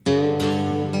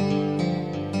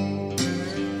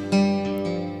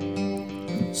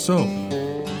So,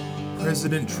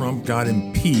 President Trump got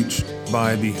impeached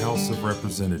by the House of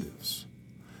Representatives.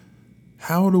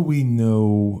 How do we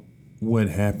know what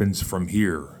happens from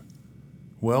here?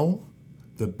 Well,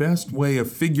 the best way of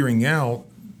figuring out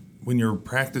when you're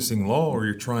practicing law or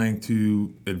you're trying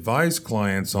to advise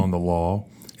clients on the law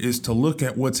is to look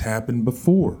at what's happened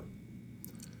before.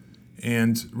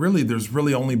 And really, there's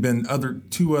really only been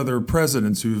two other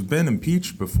presidents who have been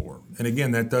impeached before. And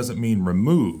again, that doesn't mean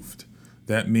removed.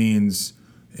 That means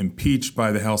impeached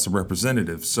by the House of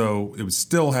Representatives. So it would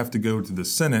still have to go to the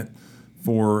Senate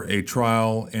for a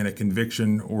trial and a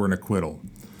conviction or an acquittal.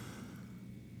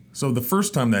 So the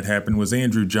first time that happened was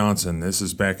Andrew Johnson. This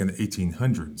is back in the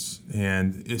 1800s.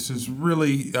 And this is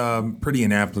really pretty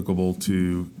inapplicable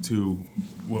to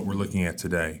what we're looking at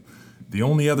today. The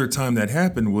only other time that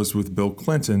happened was with Bill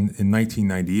Clinton in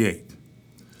 1998.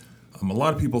 A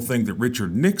lot of people think that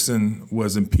Richard Nixon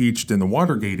was impeached in the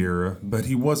Watergate era, but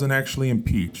he wasn't actually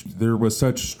impeached. There was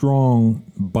such strong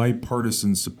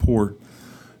bipartisan support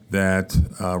that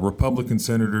Republican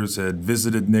senators had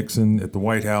visited Nixon at the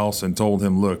White House and told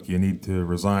him, look, you need to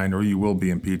resign or you will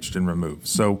be impeached and removed.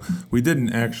 So we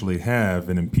didn't actually have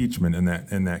an impeachment in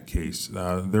that case.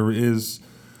 There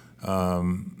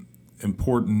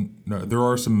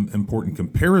are some important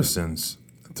comparisons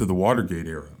to the Watergate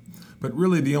era. But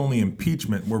really the only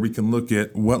impeachment where we can look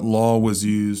at what law was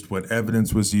used, what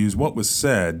evidence was used, what was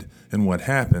said, and what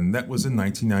happened, that was in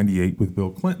 1998 with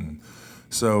Bill Clinton.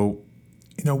 So,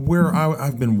 where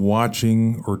I've been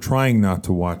watching, or trying not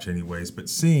to watch anyways, but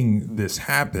seeing this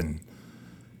happen,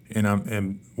 and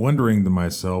I'm wondering to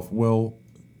myself, well,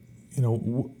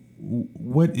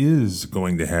 what is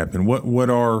going to happen? What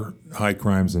are high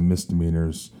crimes and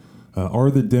misdemeanors?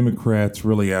 Are the Democrats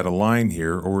really out of line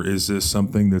here, or is this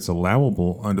something that's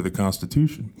allowable under the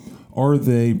Constitution? Are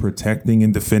they protecting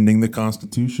and defending the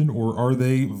Constitution, or are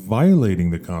they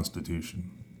violating the Constitution?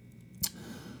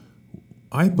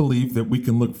 I believe that we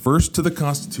can look first to the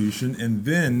Constitution and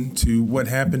then to what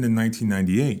happened in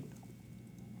 1998.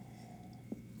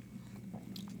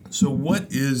 So what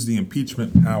is the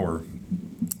impeachment power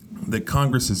that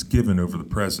Congress has given over the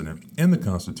president in the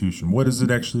Constitution? What does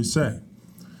it actually say?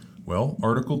 Well,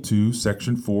 Article 2,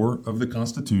 Section 4 of the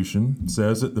Constitution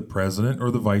says that the president or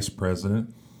the vice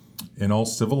president and all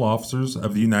civil officers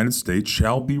of the United States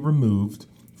shall be removed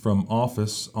from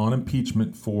office on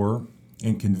impeachment for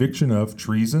and conviction of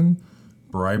treason,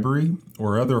 bribery,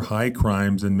 or other high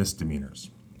crimes and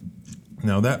misdemeanors.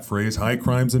 Now, that phrase, high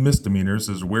crimes and misdemeanors,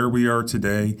 is where we are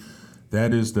today.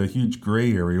 That is the huge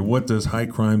gray area. What does high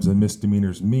crimes and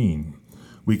misdemeanors mean?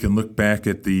 We can look back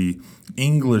at the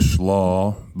English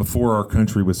law before our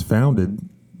country was founded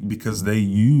because they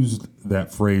used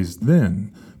that phrase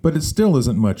then. But it still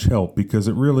isn't much help because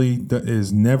it really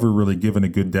is never really given a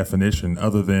good definition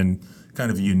other than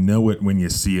kind of it when you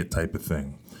see it type of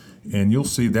thing. And you'll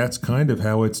see that's kind of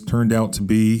how it's turned out to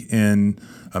be in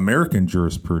American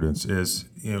jurisprudence is,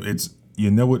 it's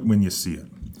it when you see it.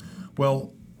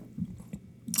 Well,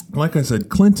 like I said,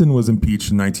 Clinton was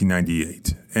impeached in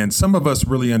 1998, and some of us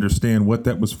really understand what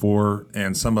that was for,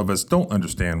 and some of us don't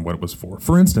understand what it was for.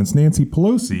 For instance, Nancy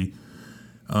Pelosi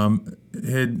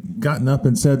had gotten up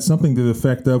and said something to the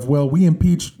effect of, well, we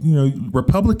impeached,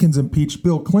 Republicans impeached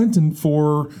Bill Clinton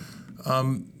for,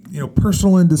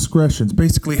 personal indiscretions,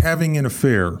 basically having an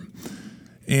affair.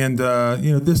 And,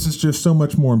 this is just so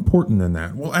much more important than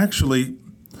that. Well, actually,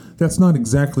 that's not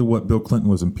exactly what Bill Clinton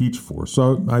was impeached for.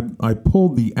 So I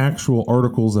pulled the actual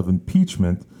articles of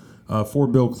impeachment for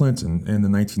Bill Clinton in the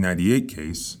 1998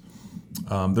 case.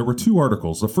 There were two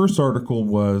articles. The first article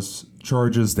was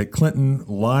charges that Clinton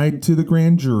lied to the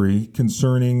grand jury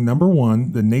concerning, number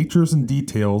one, the natures and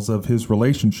details of his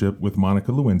relationship with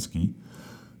Monica Lewinsky.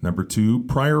 Number two,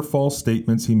 prior false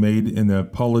statements he made in the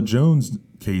Paula Jones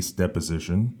case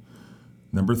deposition.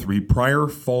 Number three, prior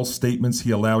false statements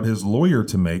he allowed his lawyer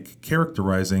to make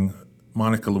characterizing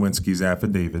Monica Lewinsky's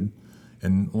affidavit.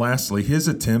 And lastly, his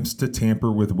attempts to tamper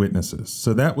with witnesses.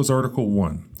 So that was Article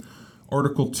 1.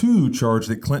 Article 2 charged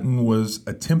that Clinton was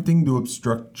attempting to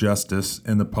obstruct justice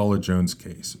in the Paula Jones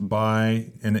case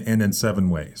and in 7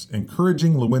 ways.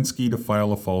 Encouraging Lewinsky to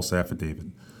file a false affidavit.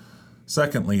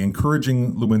 Secondly,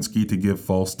 encouraging Lewinsky to give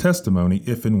false testimony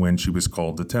if and when she was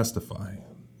called to testify.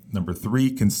 Number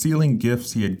 3, concealing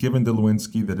gifts he had given to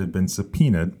Lewinsky that had been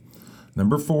subpoenaed.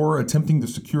 Number 4, attempting to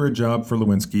secure a job for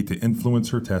Lewinsky to influence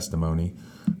her testimony.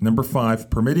 Number 5,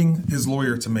 permitting his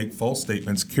lawyer to make false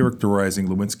statements characterizing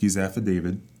Lewinsky's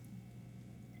affidavit.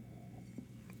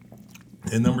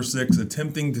 And number 6,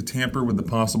 attempting to tamper with the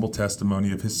possible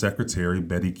testimony of his secretary,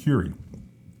 Betty Curie.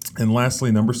 And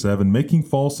lastly, number 7, making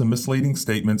false and misleading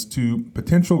statements to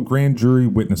potential grand jury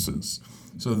witnesses.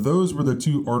 So those were the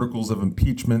 2 articles of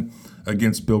impeachment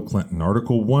against Bill Clinton.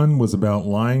 Article 1 was about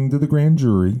lying to the grand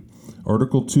jury.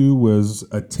 Article 2 was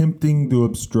attempting to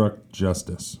obstruct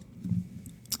justice.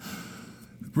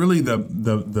 Really,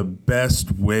 the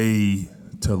best way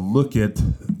to look at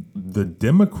the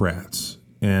Democrats,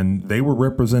 and they were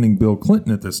representing Bill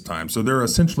Clinton at this time, so they're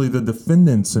essentially the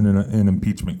defendants in an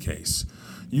impeachment case.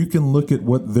 You can look at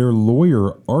what their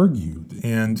lawyer argued,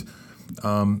 and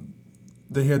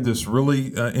they had this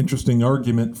really interesting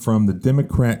argument from the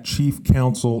Democrat chief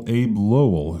counsel, Abe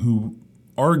Lowell, who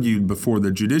argued before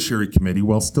the Judiciary Committee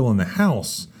while still in the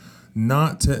House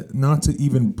not to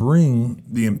even bring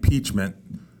the impeachment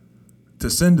to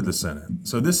send to the Senate.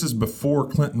 So this is before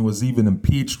Clinton was even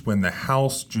impeached, when the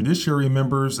House Judiciary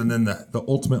members and then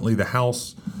ultimately the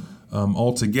House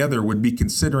altogether would be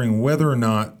considering whether or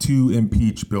not to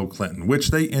impeach Bill Clinton,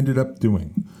 which they ended up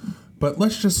doing. But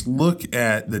let's just look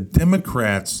at the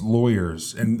Democrats'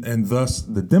 lawyers and thus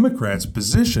the Democrats'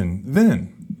 position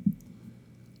then.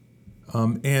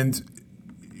 And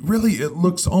really, it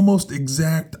looks almost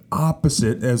exact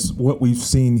opposite as what we've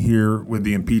seen here with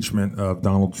the impeachment of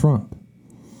Donald Trump.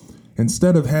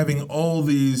 Instead of having all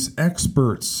these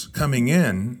experts coming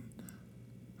in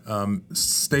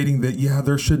stating that, yeah,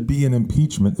 there should be an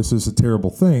impeachment, this is a terrible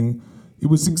thing, it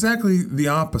was exactly the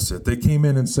opposite. They came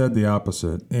in and said the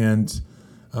opposite. And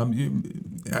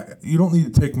you don't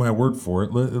need to take my word for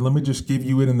it. Let me just give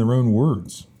you it in their own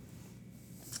words.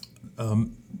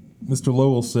 Mr.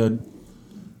 Lowell said,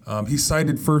 he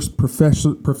cited first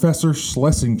Professor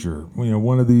Schlesinger,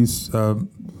 one of these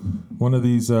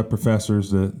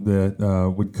professors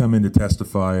that would come in to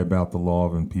testify about the law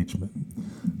of impeachment.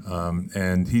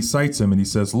 And he cites him, and he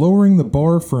says, lowering the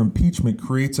bar for impeachment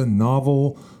creates a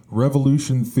novel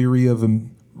revolutionary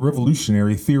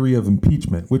theory of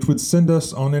impeachment, which would send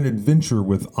us on an adventure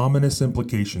with ominous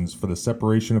implications for the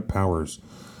separation of powers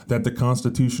that the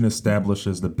Constitution established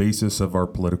as the basis of our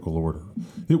political order.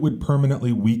 It would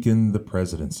permanently weaken the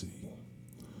presidency.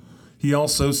 He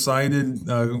also cited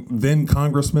then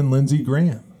Congressman Lindsey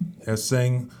Graham as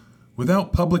saying,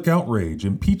 without public outrage,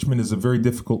 impeachment is a very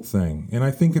difficult thing, and I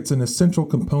think it's an essential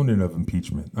component of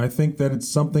impeachment. I think that it's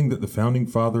something that the Founding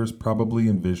Fathers probably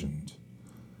envisioned.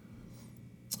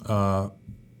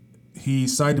 He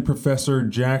cited Professor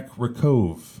Jack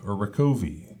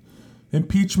Rakovy.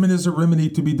 Impeachment is a remedy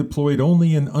to be deployed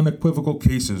only in unequivocal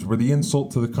cases where the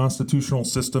insult to the constitutional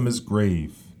system is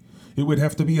grave. It would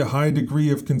have to be a high degree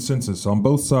of consensus on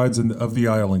both sides of the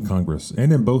aisle in Congress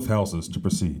and in both houses to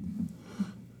proceed.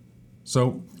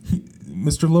 So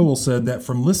Mr. Lowell said that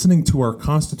from listening to our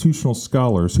constitutional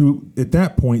scholars, who at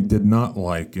that point did not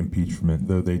like impeachment,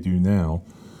 though they do now,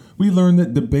 we learned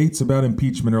that debates about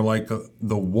impeachment are like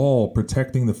the wall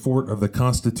protecting the fort of the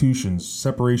Constitution's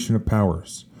separation of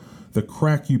powers. The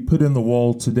crack you put in the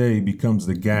wall today becomes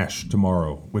the gash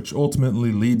tomorrow, which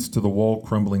ultimately leads to the wall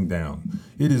crumbling down.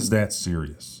 It is that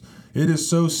serious. It is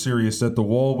so serious that the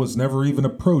wall was never even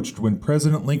approached when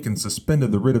President Lincoln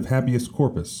suspended the writ of habeas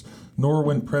corpus, nor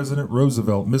when President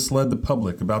Roosevelt misled the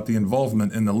public about the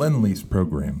involvement in the Lend-Lease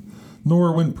program,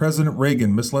 nor when President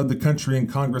Reagan misled the country and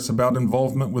Congress about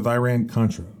involvement with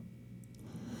Iran-Contra.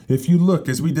 If you look,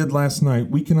 as we did last night,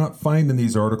 we cannot find in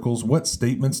these articles what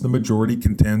statements the majority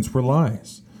contends were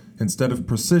lies. Instead of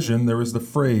precision, there is the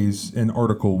phrase in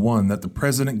Article 1 that the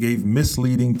president gave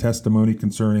misleading testimony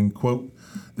concerning, quote,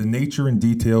 the nature and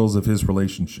details of his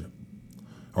relationship.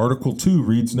 Article 2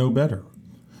 reads no better.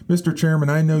 Mr. Chairman,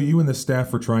 I know you and the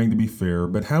staff are trying to be fair,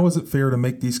 but how is it fair to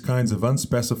make these kinds of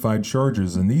unspecified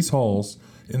charges in these halls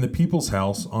in the People's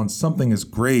House on something as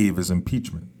grave as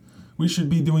impeachment? We should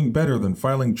be doing better than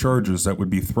filing charges that would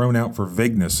be thrown out for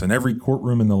vagueness in every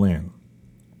courtroom in the land.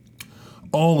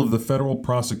 All of the federal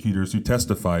prosecutors who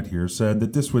testified here said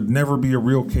that this would never be a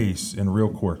real case in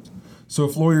real court. So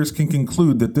if lawyers can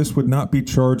conclude that this would not be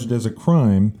charged as a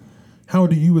crime, how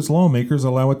do you as lawmakers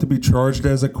allow it to be charged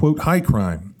as a, quote, high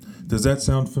crime? Does that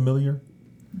sound familiar?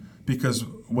 Because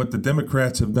what the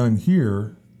Democrats have done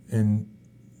here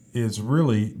is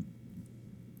really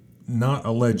not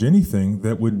allege anything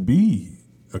that would be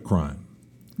a crime.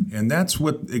 And that's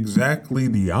what exactly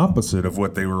the opposite of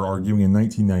what they were arguing in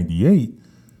 1998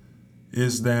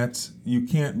 is that you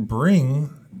can't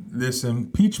bring this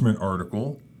impeachment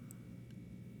article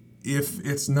if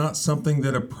it's not something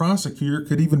that a prosecutor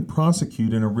could even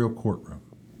prosecute in a real courtroom.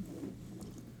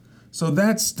 So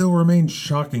that still remains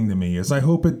shocking to me, as I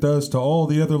hope it does to all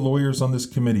the other lawyers on this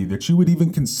committee, that you would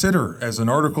even consider as an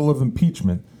article of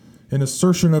impeachment an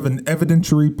assertion of an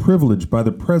evidentiary privilege by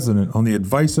the president on the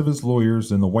advice of his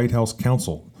lawyers and the White House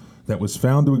counsel that was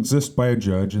found to exist by a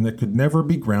judge and that could never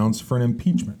be grounds for an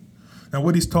impeachment. Now,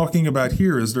 what he's talking about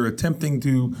here is they're attempting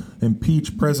to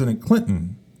impeach President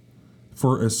Clinton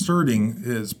for asserting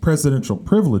his presidential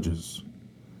privileges.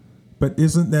 But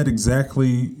isn't that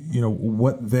exactly,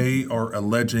 what they are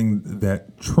alleging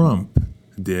that Trump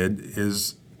did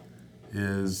is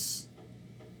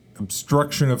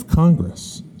obstruction of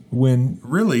Congress, when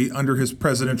really under his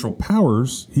presidential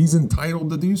powers, he's entitled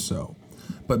to do so.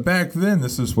 But back then,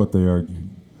 this is what they argued.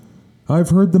 I've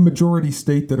heard the majority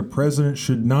state that a president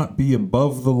should not be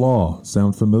above the law.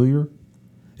 Sound familiar?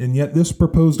 And yet this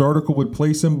proposed article would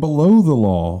place him below the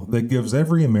law that gives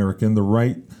every American the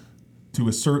right to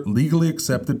assert legally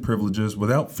accepted privileges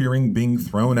without fearing being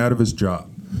thrown out of his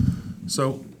job.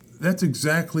 So that's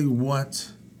exactly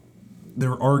what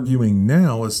they're arguing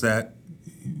now, is that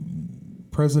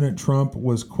President Trump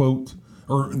was, quote,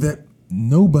 or that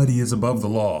nobody is above the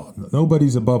law.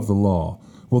 Nobody's above the law.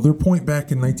 Well, their point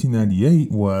back in 1998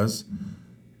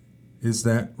 is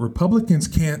that Republicans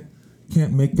can't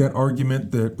make that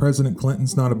argument that President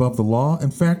Clinton's not above the law.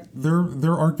 In fact,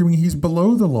 they're arguing he's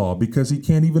below the law because he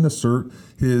can't even assert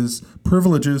his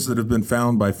privileges that have been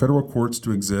found by federal courts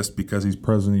to exist because he's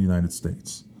president of the United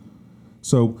States.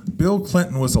 So Bill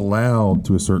Clinton was allowed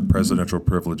to assert presidential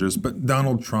privileges, but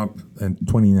Donald Trump in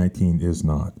 2019 is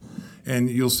not.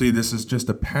 And you'll see this is just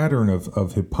a pattern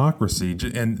of hypocrisy.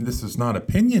 And this is not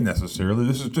opinion necessarily.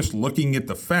 This is just looking at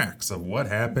the facts of what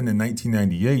happened in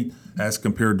 1998 as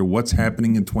compared to what's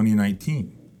happening in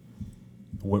 2019.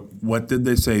 What did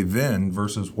they say then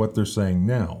versus what they're saying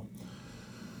now?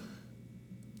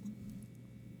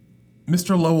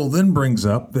 Mr. Lowell then brings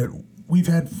up that we've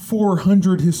had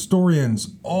 400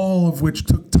 historians, all of which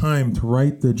took time to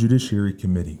write the Judiciary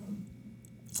Committee.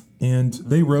 And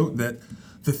they wrote that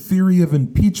the theory of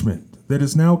impeachment that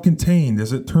is now contained,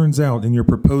 as it turns out, in your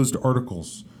proposed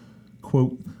articles,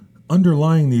 quote,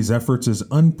 underlying these efforts is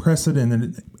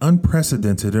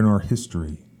unprecedented in our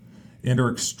history and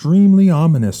are extremely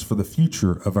ominous for the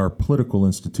future of our political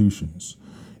institutions.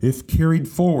 If carried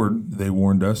forward, they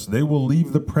warned us, they will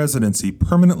leave the presidency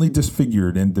permanently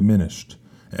disfigured and diminished,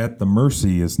 at the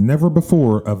mercy as never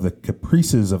before of the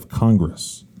caprices of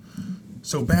Congress.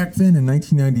 So back then in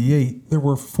 1998, there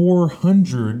were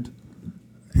 400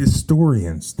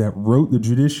 historians that wrote the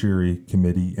Judiciary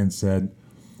Committee and said,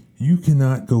 you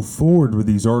cannot go forward with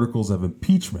these articles of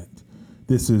impeachment.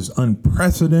 This is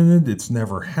unprecedented. It's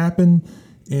never happened.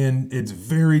 And it's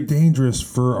very dangerous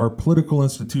for our political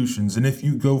institutions. And if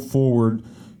you go forward,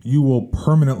 you will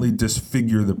permanently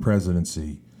disfigure the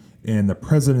presidency. And the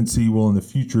presidency will in the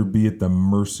future be at the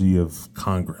mercy of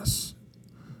Congress.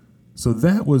 So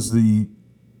that was the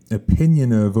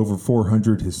opinion of over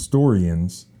 400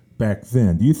 historians back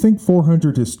then. Do you think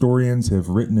 400 historians have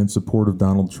written in support of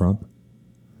Donald Trump?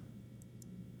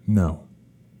 No.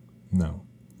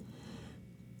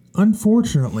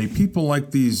 Unfortunately, people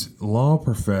like these law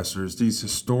professors, these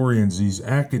historians, these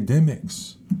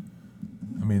academics,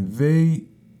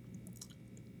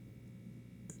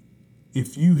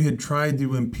 if you had tried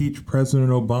to impeach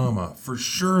President Obama, for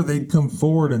sure they'd come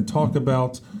forward and talk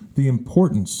about the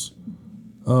importance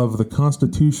of the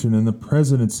Constitution and the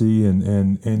presidency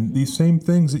and these same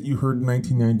things that you heard in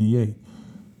 1998.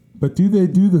 But do they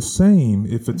do the same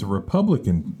if it's a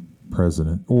Republican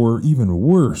president, or even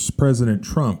worse, President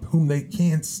Trump, whom they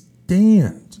can't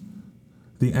stand?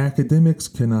 The academics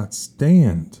cannot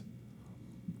stand.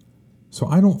 So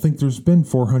I don't think there's been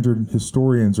 400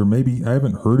 historians, or maybe I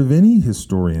haven't heard of any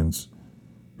historians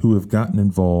who have gotten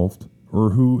involved or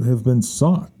who have been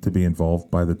sought to be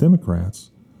involved by the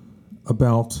Democrats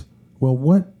about, well,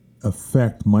 what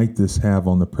effect might this have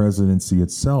on the presidency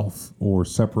itself, or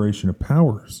separation of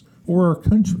powers, or our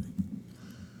country?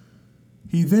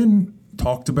 He then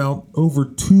talked about over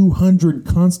 200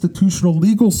 constitutional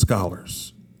legal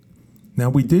scholars. Now,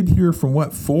 we did hear from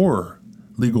 4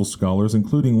 legal scholars,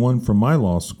 including one from my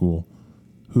law school,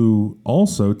 who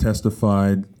also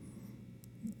testified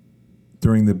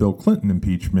during the Bill Clinton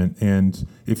impeachment. And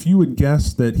if you would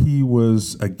guess that he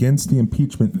was against the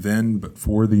impeachment then, but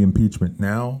for the impeachment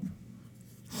now,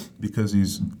 because he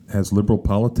has liberal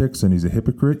politics and he's a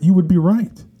hypocrite, you would be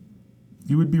right.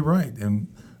 You would be right. And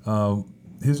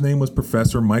his name was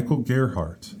Professor Michael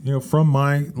Gerhardt, from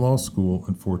my law school,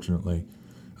 unfortunately.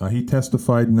 He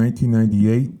testified in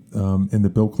 1998 in the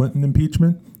Bill Clinton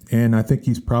impeachment, and I think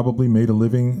he's probably made a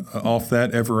living off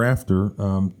that ever after.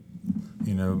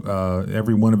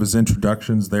 Every one of his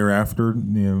introductions thereafter,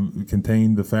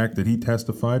 contained the fact that he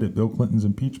testified at Bill Clinton's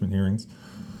impeachment hearings.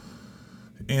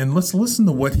 And let's listen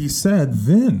to what he said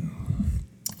then.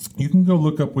 You can go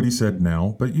look up what he said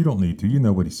now, but you don't need to. You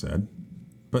know what he said.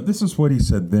 But this is what he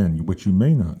said then, which you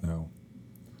may not know.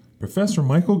 Professor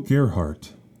Michael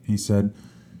Gerhardt, he said,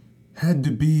 had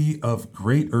to be of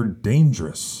great or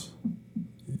dangerous,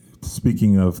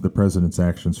 speaking of the president's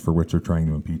actions for which they're trying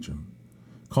to impeach him,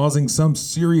 causing some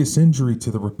serious injury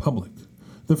to the republic.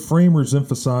 The framers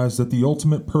emphasized that the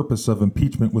ultimate purpose of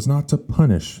impeachment was not to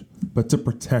punish, but to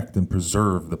protect and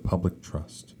preserve the public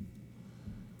trust.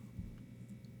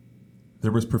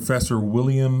 There was Professor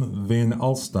William Van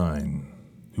Alstyne,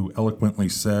 who eloquently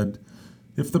said,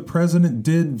 "If the president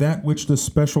did that which the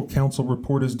special counsel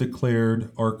report has declared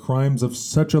are crimes of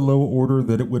such a low order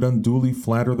that it would unduly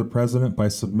flatter the president by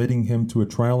submitting him to a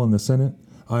trial in the Senate,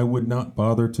 I would not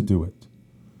bother to do it."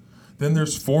 Then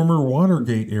there's former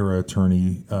Watergate-era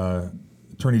Attorney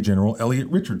General Elliot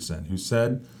Richardson, who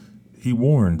said, he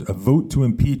warned, "A vote to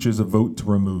impeach is a vote to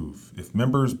remove. If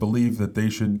members believe that they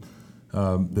should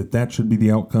that should be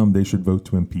the outcome, they should vote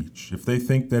to impeach. If they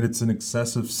think that it's an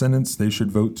excessive sentence, they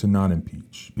should vote to not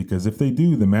impeach. Because if they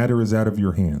do, the matter is out of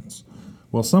your hands."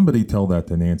 Well, somebody tell that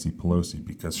to Nancy Pelosi,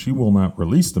 because she will not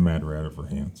release the matter out of her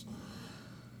hands.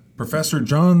 Professor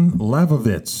John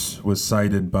Lavovitz was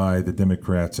cited by the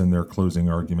Democrats in their closing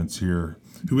arguments here,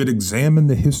 who had examined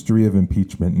the history of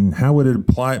impeachment and how it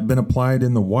had been applied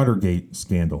in the Watergate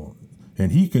scandal.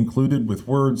 And he concluded with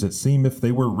words that seem if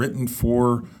they were written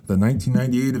for the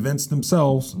 1998 events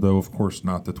themselves, though of course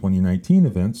not the 2019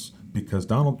 events, because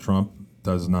Donald Trump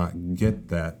does not get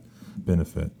that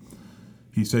benefit.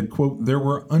 He said, quote, "There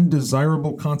were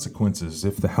undesirable consequences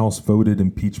if the House voted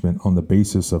impeachment on the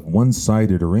basis of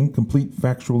one-sided or incomplete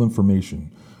factual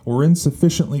information or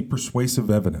insufficiently persuasive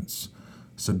evidence.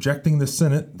 Subjecting the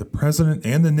Senate, the President,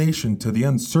 and the nation to the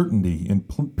uncertainty and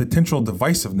potential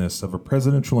divisiveness of a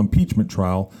presidential impeachment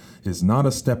trial is not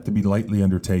a step to be lightly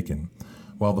undertaken.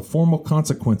 While the formal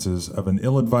consequences of an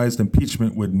ill-advised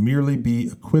impeachment would merely be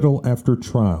acquittal after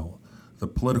trial, the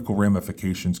political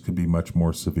ramifications could be much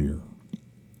more severe.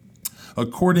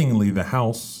 Accordingly, the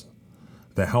House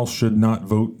should not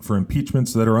vote for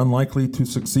impeachments that are unlikely to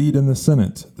succeed in the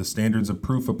Senate. The standards of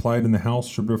proof applied in the House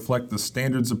should reflect the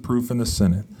standards of proof in the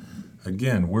Senate."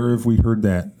 Again, where have we heard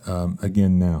that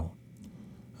again now?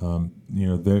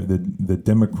 The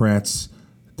Democrats'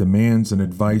 demands and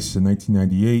advice in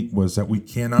 1998 was that we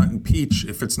cannot impeach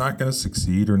if it's not going to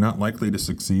succeed or not likely to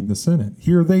succeed in the Senate.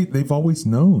 Here they've always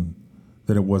known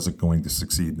that it wasn't going to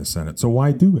succeed in the Senate, so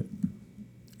why do it?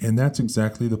 And that's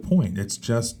exactly the point. It's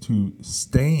just to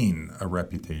stain a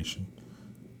reputation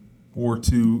or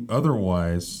to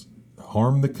otherwise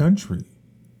harm the country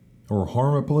or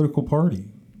harm a political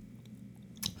party.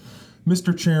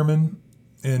 Mr. Chairman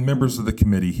and members of the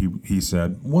committee, he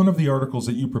said, "One of the articles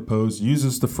that you propose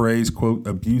uses the phrase, quote,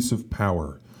 abuse of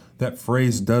power. That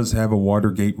phrase does have a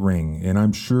Watergate ring, and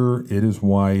I'm sure it is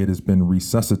why it has been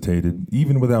resuscitated,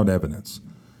 even without evidence."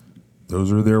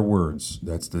 Those are their words.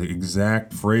 That's the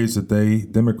exact phrase that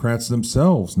Democrats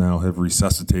themselves now have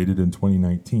resuscitated in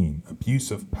 2019,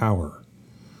 abuse of power.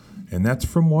 And that's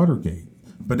from Watergate.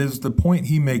 But as the point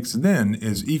he makes then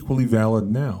is equally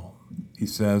valid now. He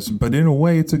says, but in a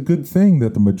way, it's a good thing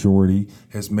that the majority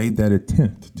has made that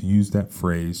attempt to use that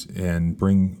phrase and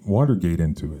bring Watergate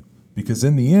into it. Because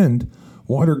in the end,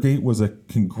 Watergate was a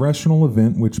congressional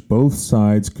event which both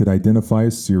sides could identify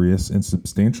as serious and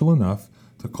substantial enough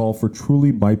to call for truly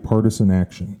bipartisan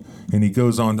action. And he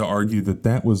goes on to argue that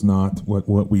that was not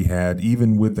what we had,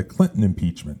 even with the Clinton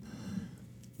impeachment,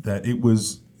 that it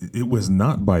was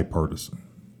not bipartisan.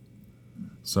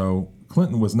 So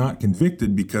Clinton was not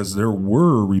convicted because there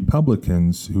were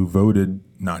Republicans who voted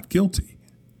not guilty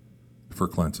for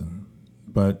Clinton.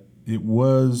 But it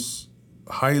was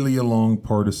highly along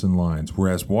partisan lines,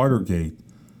 whereas Watergate,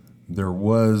 there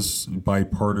was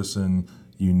bipartisan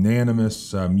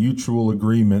unanimous mutual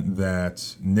agreement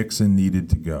that Nixon needed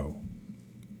to go.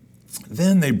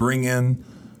 Then they bring in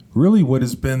really what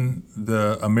has been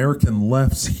the American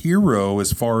left's hero,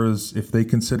 as far as if they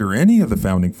consider any of the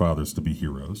founding fathers to be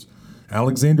heroes,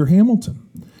 Alexander Hamilton.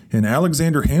 And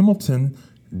Alexander Hamilton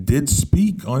did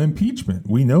speak on impeachment.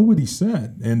 We know what he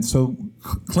said. And so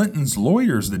Clinton's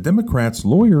lawyers, the Democrats'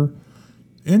 lawyer,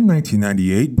 in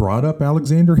 1998 brought up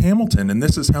Alexander Hamilton, and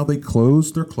this is how they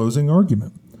closed their closing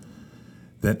argument.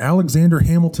 That Alexander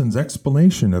Hamilton's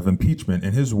explanation of impeachment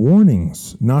and his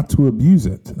warnings not to abuse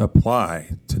it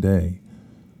apply today.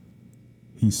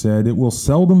 He said, "It will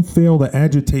seldom fail to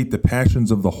agitate the passions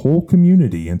of the whole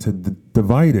community and to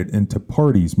divide it into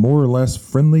parties more or less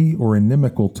friendly or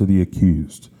inimical to the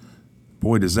accused."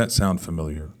 Boy, does that sound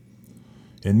familiar.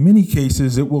 In many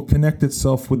cases, it will connect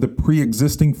itself with the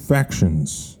pre-existing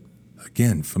factions.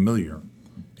 Again, familiar.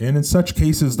 And in such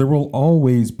cases, there will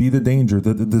always be the danger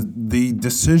that the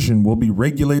decision will be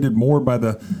regulated more by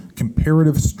the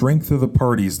comparative strength of the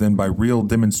parties than by real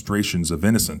demonstrations of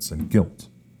innocence and guilt.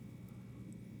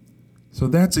 So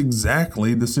that's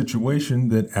exactly the situation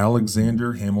that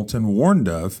Alexander Hamilton warned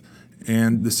of,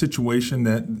 and the situation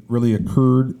that really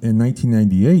occurred in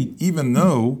 1998, even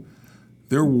though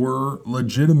there were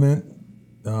legitimate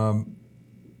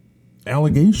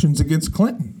allegations against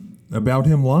Clinton about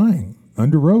him lying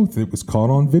under oath. It was caught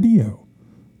on video,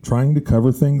 trying to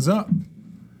cover things up.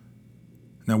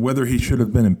 Now, whether he should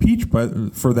have been impeached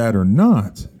for that or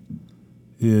not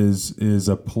is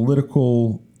a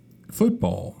political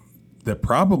football that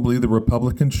probably the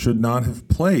Republicans should not have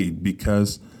played,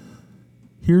 because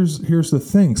here's the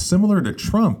thing. Similar to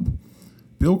Trump,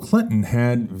 Bill Clinton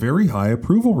had very high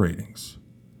approval ratings.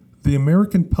 The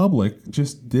American public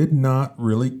just did not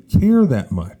really care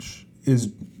that much.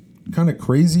 As kind of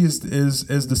crazy as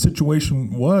the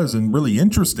situation was, and really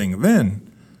interesting then,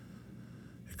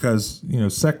 because,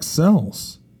 sex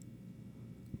sells.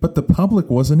 But the public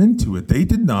wasn't into it. They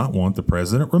did not want the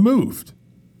president removed.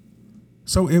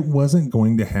 So it wasn't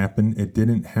going to happen. It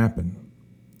didn't happen.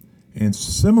 And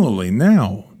similarly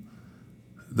now,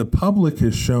 the public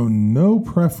has shown no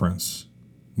preference,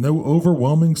 no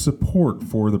overwhelming support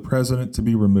for the president to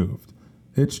be removed.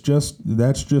 That's just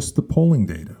the polling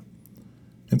data.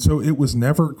 And so it was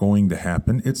never going to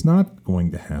happen. It's not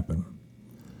going to happen.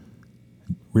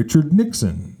 Richard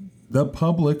Nixon, the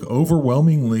public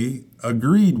overwhelmingly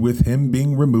agreed with him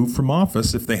being removed from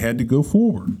office if they had to go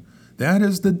forward. That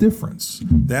is the difference.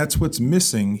 That's what's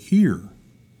missing here.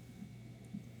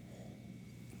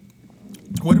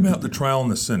 What about the trial in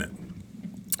the Senate?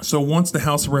 So once the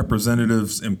House of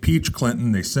Representatives impeached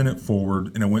Clinton, they sent it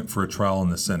forward, and it went for a trial in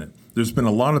the Senate. There's been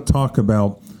a lot of talk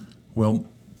about, well,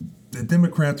 the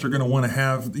Democrats are going to want to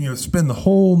have, spend the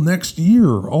whole next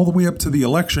year, all the way up to the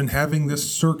election, having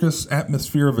this circus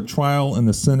atmosphere of a trial in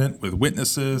the Senate with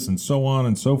witnesses and so on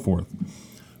and so forth.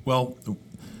 Well,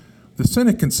 the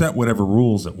Senate can set whatever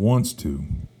rules it wants to,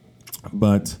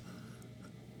 but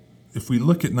if we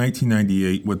look at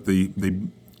 1998, what the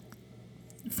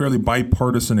fairly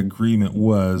bipartisan agreement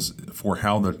was for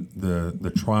how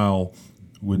the trial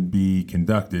would be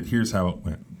conducted, here's how it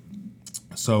went.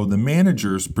 So the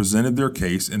managers presented their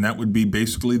case, and that would be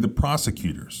basically the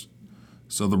prosecutors.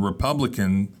 So the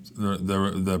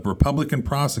Republican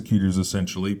prosecutors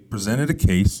essentially presented a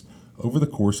case over the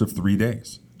course of 3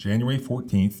 days, January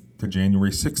 14th to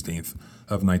January 16th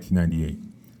of 1998.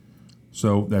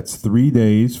 So that's 3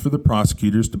 days for the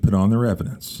prosecutors to put on their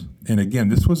evidence. And again,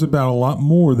 this was about a lot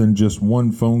more than just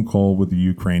one phone call with the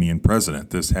Ukrainian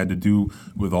president. This had to do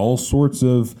with all sorts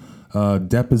of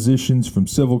depositions from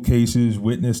civil cases,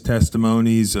 witness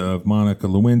testimonies of Monica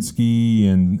Lewinsky,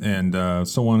 and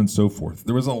so on and so forth.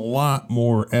 There was a lot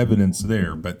more evidence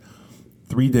there, but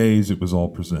 3 days it was all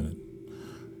presented.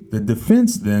 The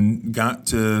defense then got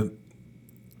to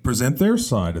present their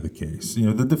side of the case.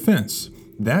 The defense.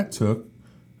 That took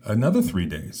another 3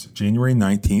 days, January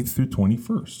 19th through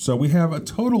 21st. So we have a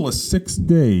total of 6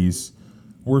 days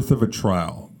worth of a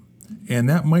trial. And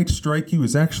that might strike you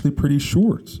as actually pretty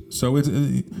short. So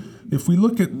if we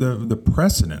look at the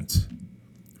precedent,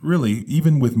 really,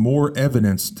 even with more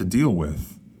evidence to deal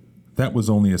with, that was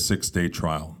only a 6-day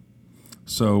trial.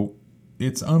 So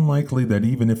it's unlikely that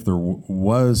even if there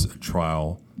was a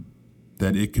trial,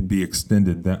 that it could be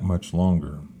extended that much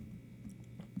longer.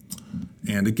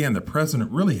 And again, the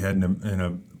president really had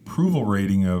an approval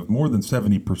rating of more than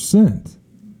 70%,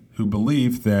 who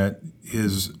believed that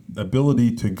his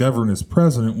ability to govern as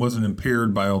president wasn't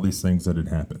impaired by all these things that had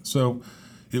happened. So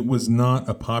it was not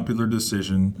a popular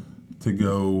decision to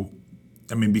go,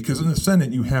 because in the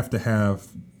Senate you have to have,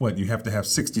 you have to have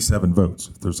 67 votes.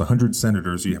 If there's 100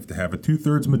 senators, you have to have a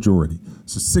 2/3 majority.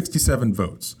 So 67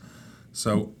 votes.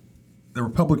 So the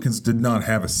Republicans did not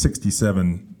have a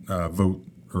 67 vote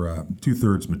or a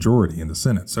 2/3 majority in the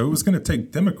Senate. So it was going to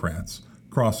take Democrats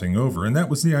crossing over, and that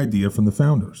was the idea from the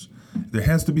founders. There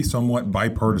has to be somewhat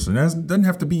bipartisan. It doesn't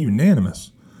have to be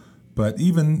unanimous, but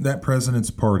even that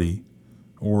president's party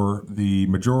or the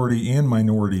majority and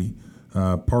minority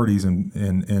parties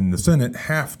in the Senate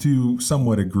have to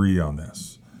somewhat agree on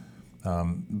this.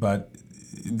 But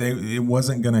it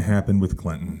wasn't going to happen with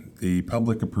Clinton. The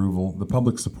public approval, the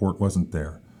public support wasn't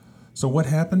there. So what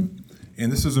happened?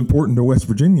 And this is important to West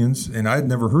Virginians, and I had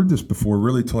never heard this before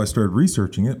really till I started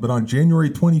researching it, but on January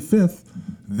 25th,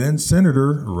 then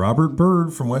Senator Robert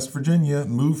Byrd from West Virginia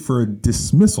moved for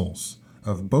dismissals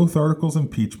of both articles of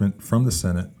impeachment from the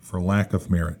Senate for lack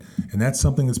of merit. And that's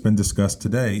something that's been discussed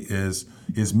today is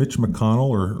Mitch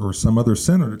McConnell or some other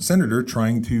senator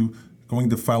going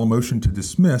to file a motion to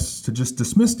just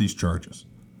dismiss these charges?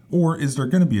 Or is there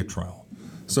going to be a trial?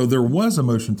 So there was a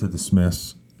motion to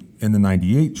dismiss in the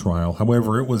 98 trial.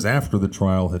 However, it was after the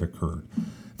trial had occurred.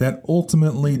 That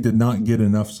ultimately did not get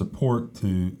enough support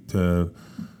to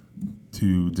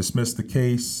dismiss the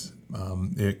case.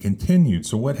 It continued.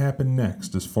 So what happened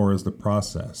next as far as the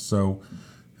process? So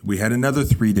we had another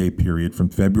 3-day period from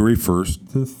February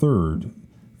 1st to 3rd.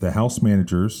 The House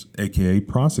managers, aka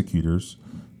prosecutors,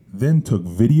 then took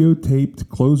videotaped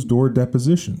closed-door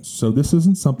depositions. So this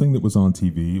isn't something that was on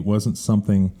TV. It wasn't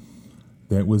something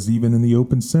that was even in the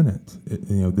open Senate.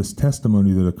 This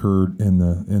testimony that occurred in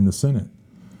the Senate.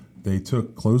 They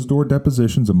took closed-door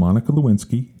depositions of Monica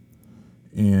Lewinsky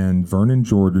and Vernon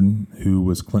Jordan, who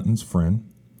was Clinton's friend,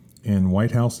 and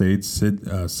White House aide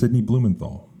Sidney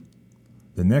Blumenthal.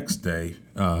 The next day,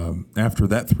 after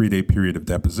that 3-day period of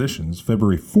depositions,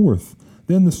 February 4th,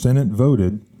 then the Senate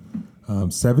voted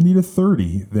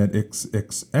 70-30 that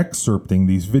excerpting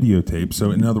these videotapes,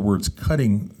 so in other words,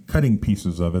 cutting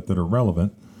pieces of it that are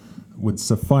relevant, would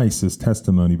suffice as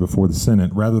testimony before the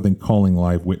Senate rather than calling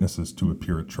live witnesses to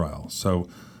appear at trial. So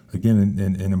again,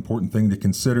 an important thing to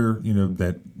consider,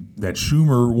 that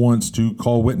Schumer wants to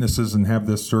call witnesses and have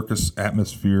this circus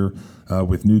atmosphere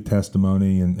with new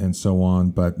testimony and so on,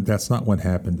 but that's not what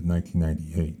happened in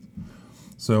 1998.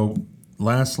 So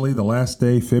lastly, the last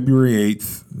day, February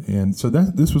 8th, and so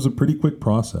this was a pretty quick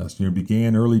process. It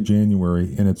began early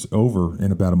January, and it's over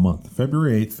in about a month.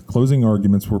 February 8th, closing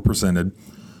arguments were presented,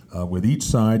 with each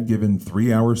side given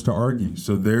 3 hours to argue.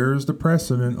 So there's the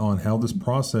precedent on how this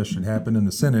process should happen in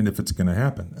the Senate if it's going to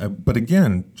happen. But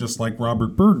again, just like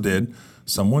Robert Byrd did,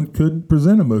 someone could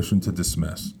present a motion to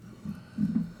dismiss.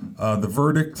 The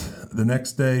verdict the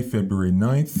next day, February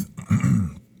 9th,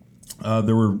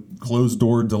 there were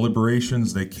closed-door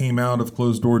deliberations. They came out of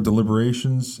closed-door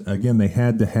deliberations. Again, they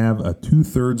had to have a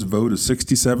 2/3 vote of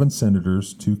 67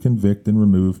 senators to convict and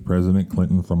remove President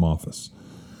Clinton from office.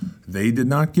 They did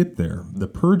not get there. The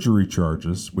perjury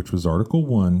charges, which was Article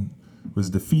 1, was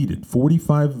defeated.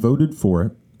 45 voted for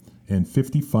it, and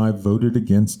 55 voted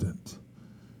against it.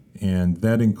 And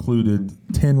that included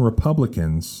 10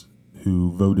 Republicans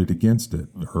who voted against it,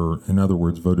 or in other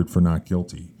words, voted for not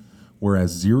guilty.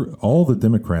 Whereas all the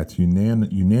Democrats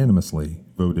unanimously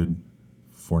voted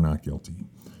for not guilty.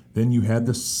 Then you had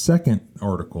the second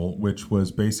article, which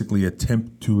was basically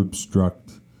attempt to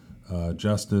obstruct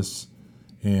justice.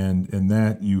 And in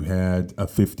that, you had a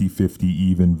 50-50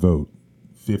 even vote.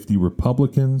 50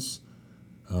 Republicans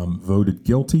voted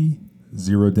guilty,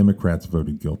 0 Democrats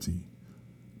voted guilty.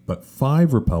 But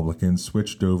 5 Republicans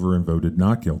switched over and voted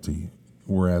not guilty,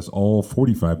 whereas all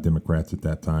 45 Democrats at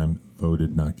that time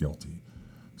voted not guilty.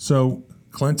 So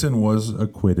Clinton was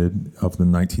acquitted of the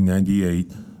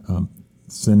 1998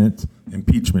 Senate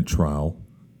impeachment trial,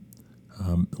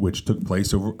 which took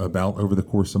place over the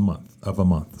course of a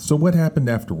month. So what happened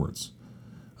afterwards?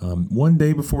 One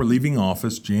day before leaving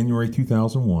office, January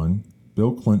 2001,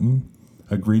 Bill Clinton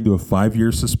agreed to a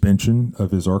 5-year suspension of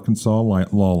his Arkansas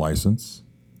law license,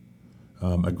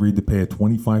 agreed to pay a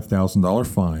 $25,000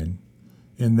 fine,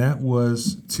 and that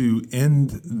was to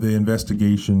end the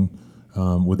investigation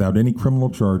without any criminal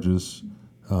charges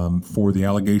for the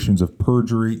allegations of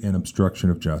perjury and obstruction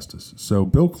of justice. So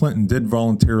Bill Clinton did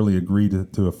voluntarily agree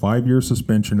to a 5-year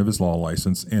suspension of his law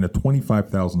license and a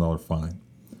 $25,000 fine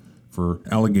for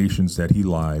allegations that he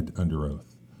lied under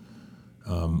oath.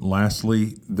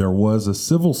 Lastly, there was a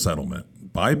civil settlement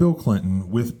by Bill Clinton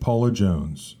with Paula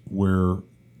Jones, where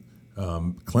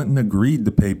Clinton agreed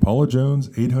to pay Paula Jones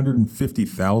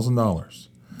 $850,000.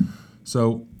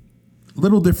 So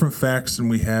little different facts than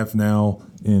we have now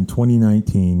in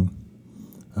 2019.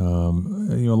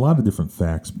 A lot of different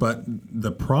facts, but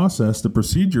the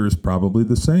procedure is probably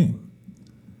the same.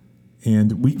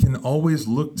 And we can always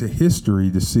look to history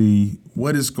to see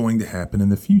what is going to happen in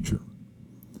the future.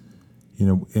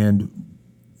 And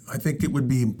I think it would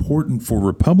be important for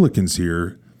Republicans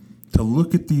here to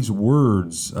look at these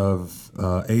words of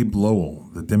Abe Lowell,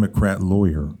 the Democrat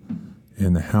lawyer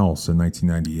in the House in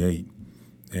 1998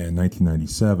 and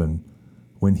 1997,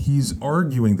 when he's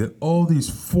arguing that all these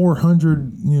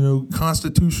 400,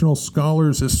 constitutional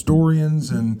scholars,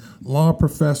 historians, and law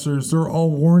professors, they're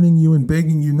all warning you and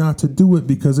begging you not to do it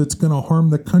because it's going to harm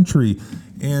the country.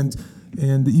 And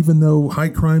even though high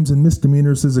crimes and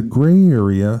misdemeanors is a gray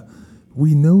area,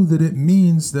 we know that it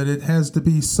means that it has to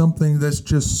be something that's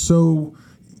just so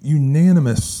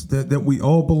unanimous that we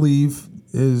all believe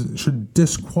should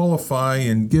disqualify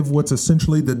and give what's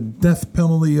essentially the death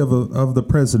penalty of the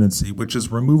presidency, which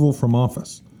is removal from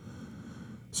office.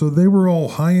 So they were all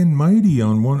high and mighty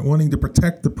on wanting to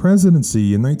protect the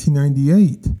presidency in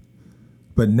 1998.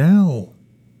 But now,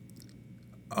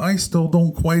 I still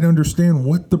don't quite understand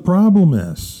what the problem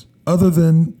is, other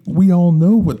than we all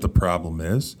know what the problem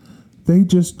is. They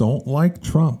just don't like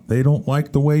Trump. They don't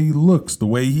like the way he looks, the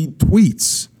way he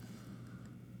tweets,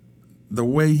 the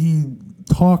way he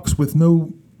talks with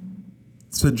no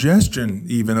suggestion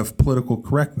even of political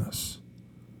correctness.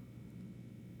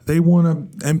 They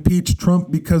want to impeach Trump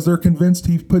because they're convinced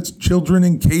he puts children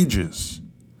in cages.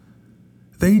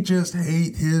 They just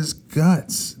hate his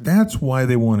guts. That's why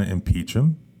they want to impeach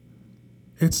him.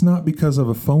 It's not because of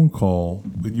a phone call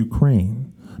with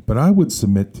Ukraine. But I would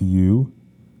submit to you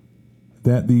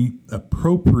that the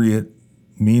appropriate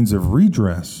means of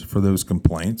redress for those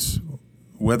complaints,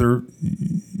 whether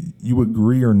you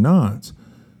agree or not,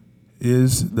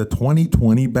 is the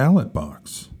 2020 ballot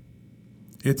box.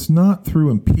 It's not through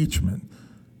impeachment,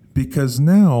 because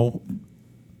now,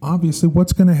 obviously,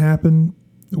 what's going to happen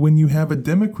when you have a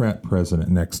Democrat president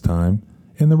next time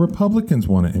and the Republicans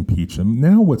want to impeach him?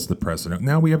 Now what's the precedent?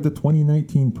 Now we have the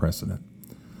 2019 precedent.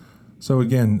 So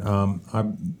again, I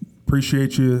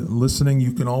appreciate you listening.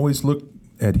 You can always look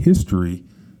at history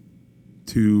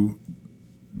to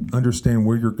understand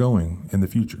where you're going in the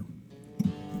future.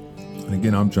 And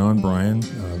again, I'm John Bryan.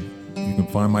 You can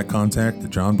find my contact at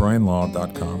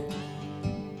johnbryanlaw.com.